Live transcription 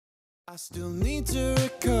I still need to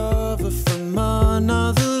recover from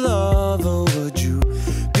another lover. Would you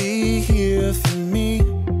be here for me?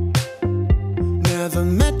 Never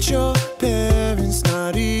met your parents,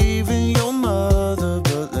 not even your mother,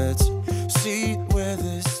 but let's see where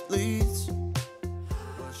this leads.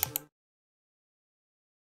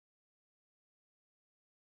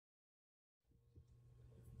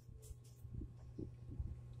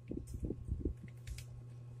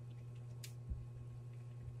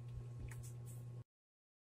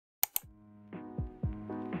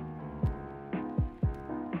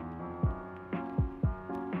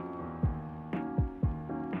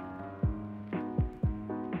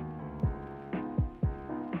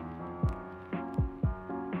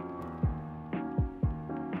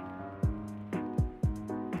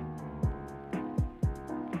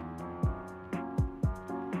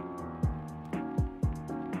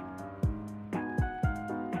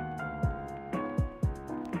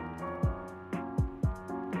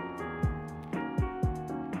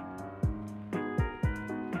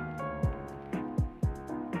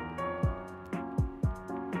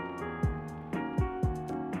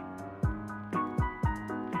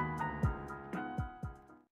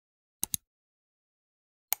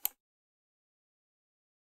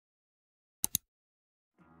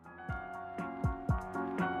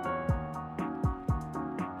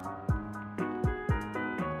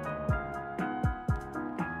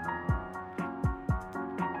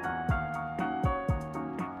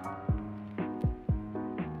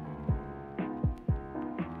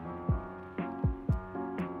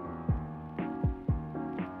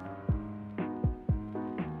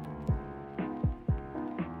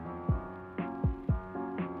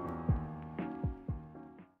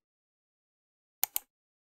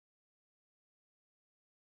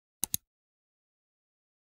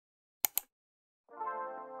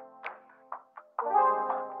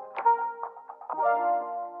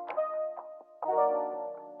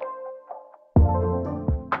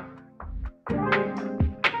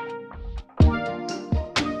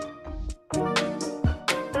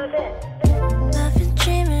 I've been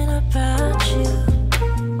dreaming about you.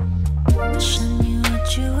 Wish I knew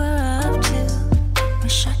what you were up to.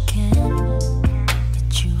 Wish I can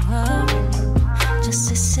get you up just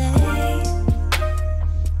to say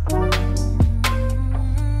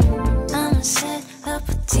I'ma set up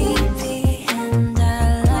a TV and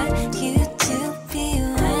I'd like you to be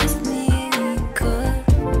with me. We could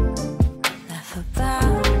laugh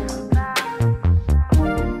about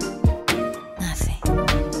nothing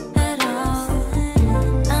at all.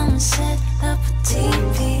 I'ma set up a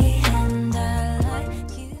TV and I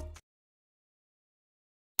like you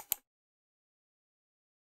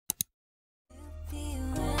to be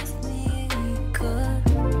with me. We could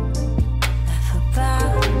laugh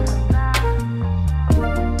about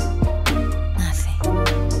nothing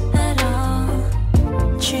at all.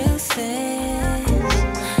 Truth is,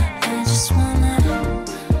 I just wanna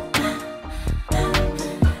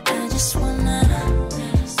I just wanna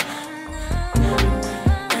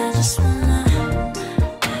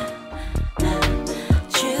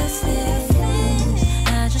truth is,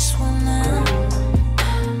 I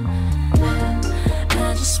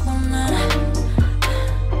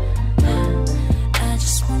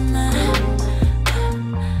just wanna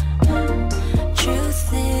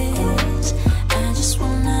truth is, I just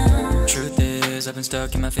wanna Truth is, I've been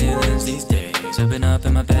stuck in my feelings these days. I've been up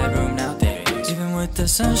in my bedroom nowadays. Even with the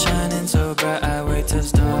sun shining so bright, I wait till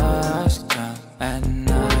stars come at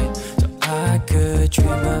night, so I could dream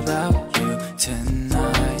about you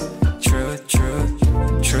tonight.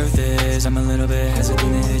 Truth is, I'm a little bit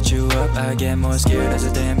hesitant to hit you up. I get more scared as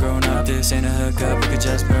a damn grown up. This ain't a hookup, we could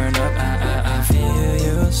just burn up. I feel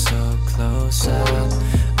you so close up.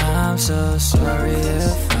 I'm so sorry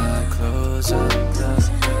if I close up.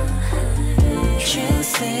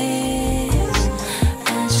 truth is,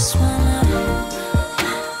 I just wanna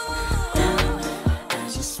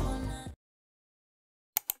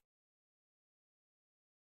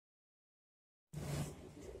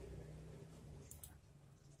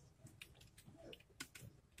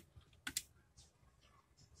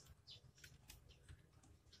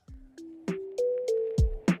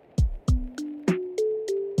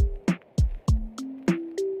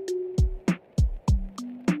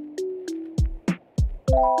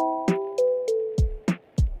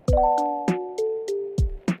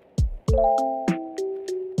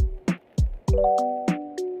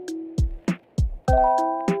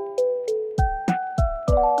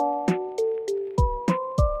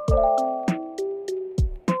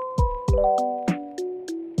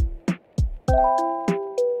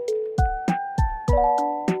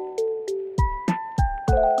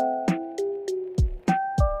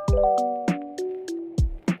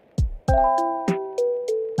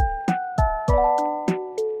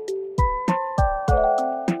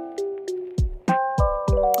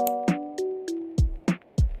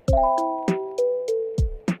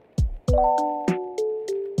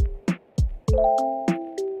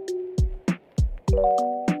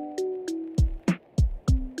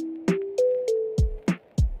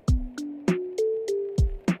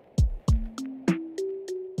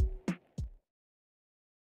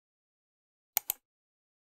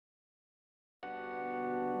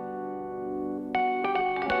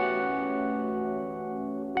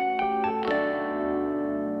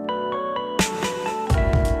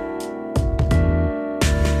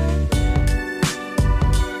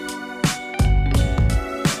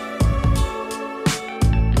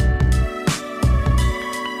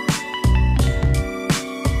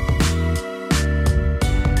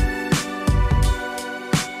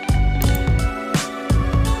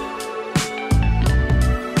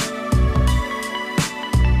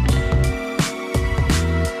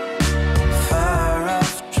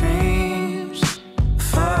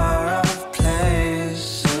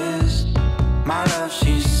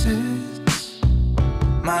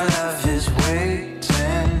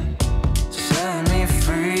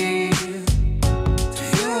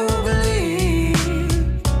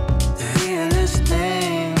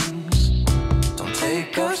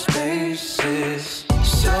take up spaces,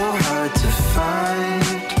 so hard to find.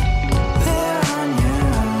 There on your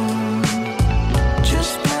own,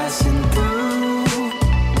 just passing through,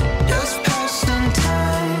 just passing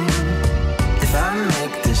time. If I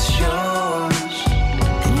make this yours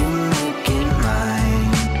and you make it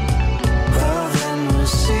mine, well then we'll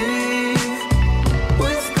see.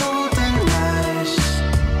 With golden eyes,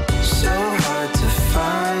 so hard to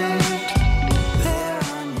find. There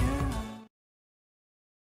on your own.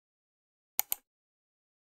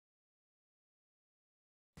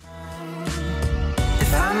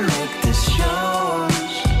 If I make this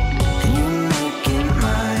yours and you make it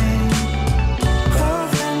mine, well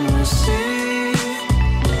then we'll see.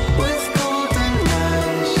 With golden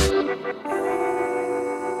eyes.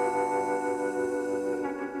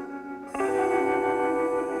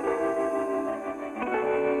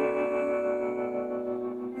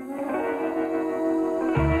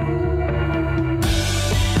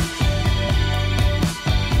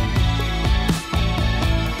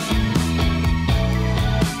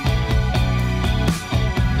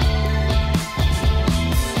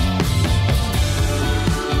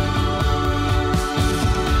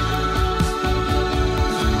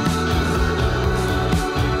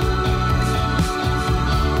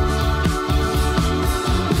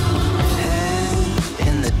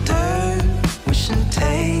 In the dirt, wishing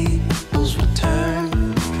tables would turn.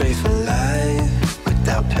 Pray for life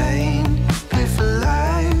without pain. Pray for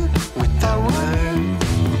life without word.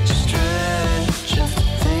 Just stretching for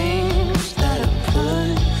things that are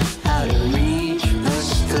put out of reach.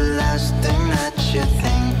 What's the last thing that you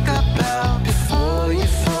think about before you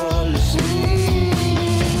fall asleep?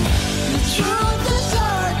 The truth is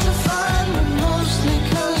hard to find, but mostly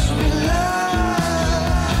 'cause we lie.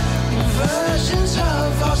 Versions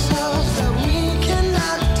of ourselves that we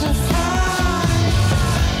cannot define.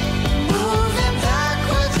 Moving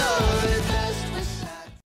backwards over dust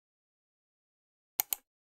beside.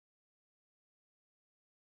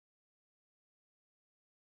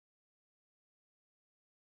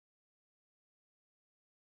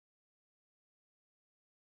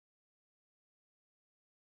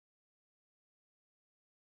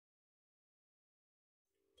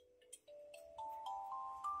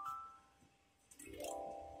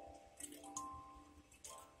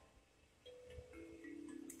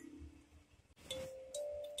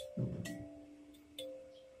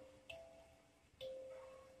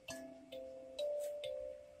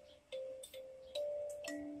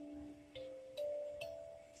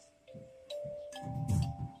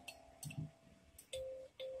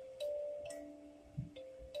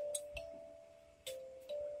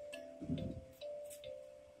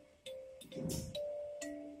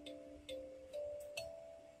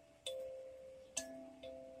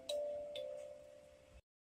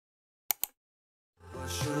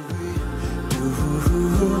 Should